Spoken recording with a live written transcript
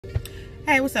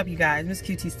Hey, what's up, you guys? Miss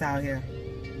QT Style here.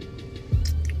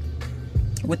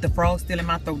 With the frog still in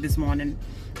my throat this morning.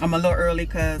 I'm a little early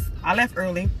because I left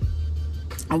early.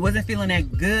 I wasn't feeling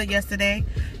that good yesterday.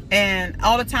 And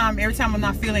all the time, every time I'm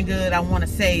not feeling good, I want to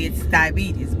say it's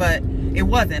diabetes. But it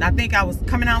wasn't. I think I was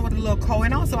coming out with a little cold,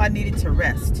 and also I needed to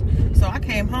rest. So I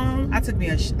came home. I took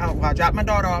me I dropped my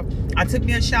daughter off. I took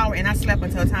me a shower, and I slept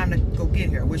until time to go get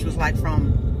here, which was like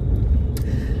from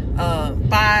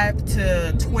 5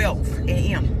 to 12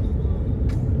 a.m.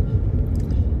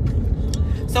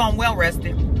 So I'm well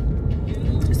rested.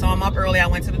 So I'm up early. I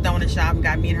went to the donut shop and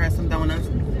got me and her some donuts,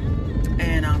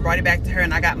 and brought it back to her,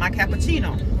 and I got my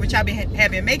cappuccino, which have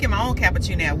been making my own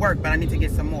cappuccino at work, but I need to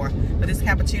get some more. But this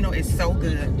cappuccino is so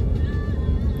good.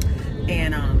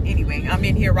 And anyway, I'm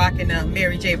in here rocking the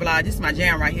Mary J. Blige. This is my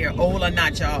jam right here. Old or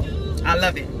Not, y'all. I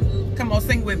love it. Come on,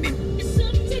 sing with me.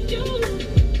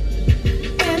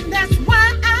 And that's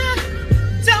why I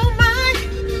don't mind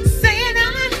saying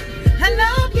I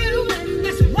love you. And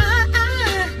that's why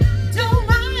I don't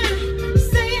mind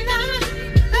saying I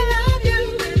love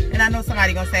you. And I know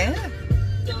somebody gonna say,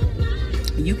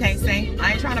 you can't sing.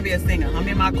 I ain't trying to be a singer. I'm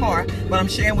in my car, but I'm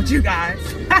sharing with you guys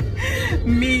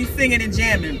me singing and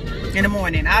jamming in the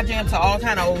morning. I jam to all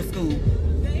kind of old school.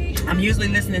 I'm usually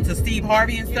listening to Steve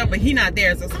Harvey and stuff, but he not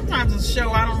there. So sometimes a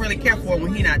show I don't really care for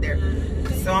when he not there.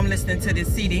 So I'm listening to this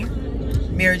CD,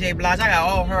 Mary J. Blige. I got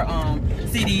all her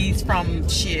CDs from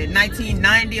shit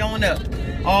 1990 on up,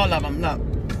 all of them. Look,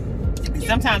 and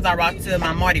sometimes I rock to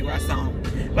my Mardi Gras song.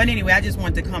 But anyway, I just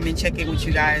wanted to come and check in with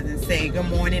you guys and say good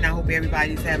morning. I hope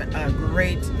everybody's having a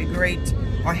great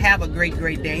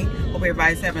day. Hope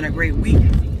everybody's having a great week.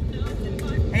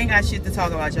 I ain't got shit to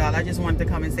talk about, y'all. I just wanted to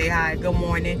come and say hi. Good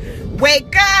morning.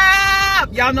 Wake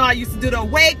up! Y'all know I used to do the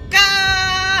wake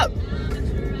up,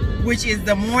 which is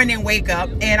the morning wake up.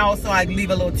 And also I leave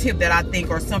a little tip that I think,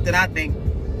 or something I think,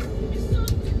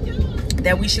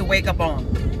 that we should wake up on.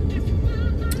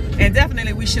 And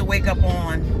definitely we should wake up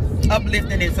on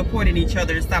uplifting and supporting each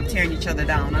other and stop tearing each other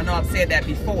down. I know I've said that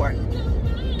before.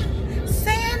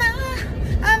 Saying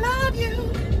I love you.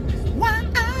 Why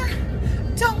I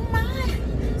don't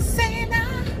mind saying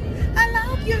I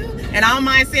love you. And I don't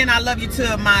mind saying I love you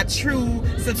to my true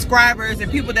subscribers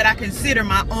and people that I consider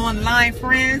my online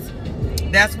friends.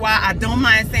 That's why I don't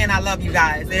mind saying I love you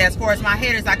guys. And as far as my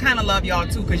haters, I kind of love y'all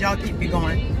too, because y'all keep me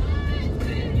going.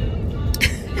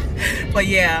 But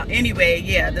yeah, anyway,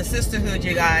 yeah, the sisterhood,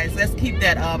 you guys, let's keep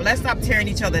that up. Let's stop tearing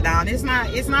each other down. It's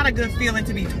not a good feeling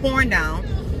to be torn down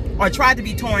or try to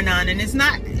be torn down. And it's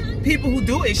not, people who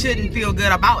do it shouldn't feel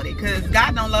good about it, because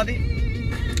God don't love it.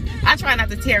 I try not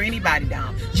to tear anybody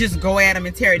down. Just go at them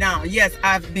and tear it down. Yes,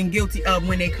 I've been guilty of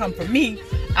when they come for me,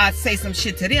 I say some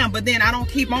shit to them, but then I don't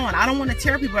keep on. I don't want to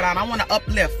tear people down. I want to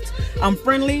uplift. I'm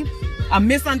friendly. I'm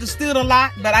misunderstood a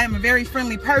lot, but I am a very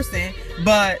friendly person.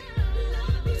 But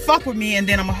fuck with me and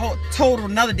then I'm a whole total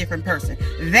another different person.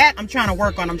 That I'm trying to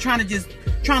work on. I'm trying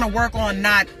to work on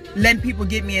not letting people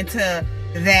get me into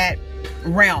that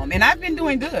realm. And I've been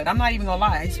doing good. I'm not even gonna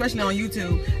lie. Especially on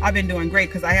YouTube, I've been doing great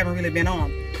because I haven't really been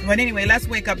on. But anyway, let's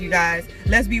wake up, you guys.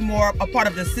 Let's be more a part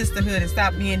of the sisterhood and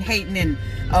stop being hating and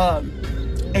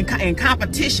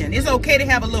competition. It's okay to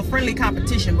have a little friendly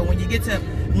competition, but when you get to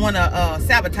want to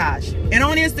sabotage. And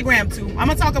on Instagram too. I'm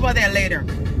gonna talk about that later,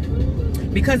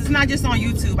 because it's not just on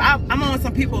YouTube. I'm on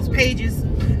some people's pages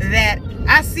that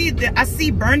I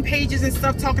see burn pages and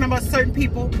stuff talking about certain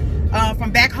people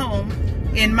from back home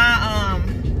in my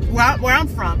where I'm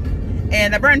from.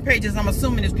 And the burn pages, I'm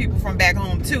assuming, is people from back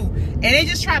home too. And they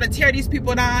just try to tear these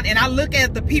people down. And I look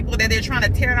at the people that they're trying to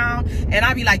tear down, and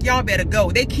I be like, y'all better go.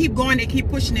 They keep going, they keep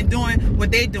pushing and doing what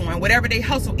they're doing, whatever their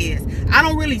hustle is. I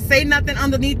don't really say nothing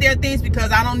underneath their things,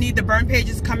 because I don't need the burn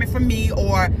pages coming from me,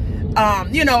 or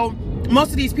you know,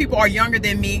 most of these people are younger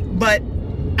than me, but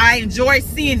I enjoy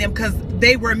seeing them because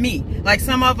they were me. Like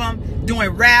some of them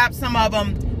doing rap, some of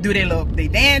them do they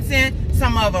dancing,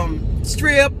 some of them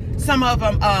strip, some of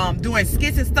them doing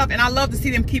skits and stuff, and I love to see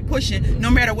them keep pushing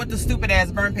no matter what the stupid ass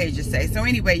burn pages say. So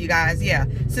anyway, you guys, yeah,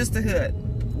 sisterhood,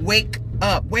 wake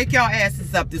up. Wake y'all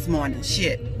asses up this morning.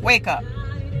 Shit, wake up.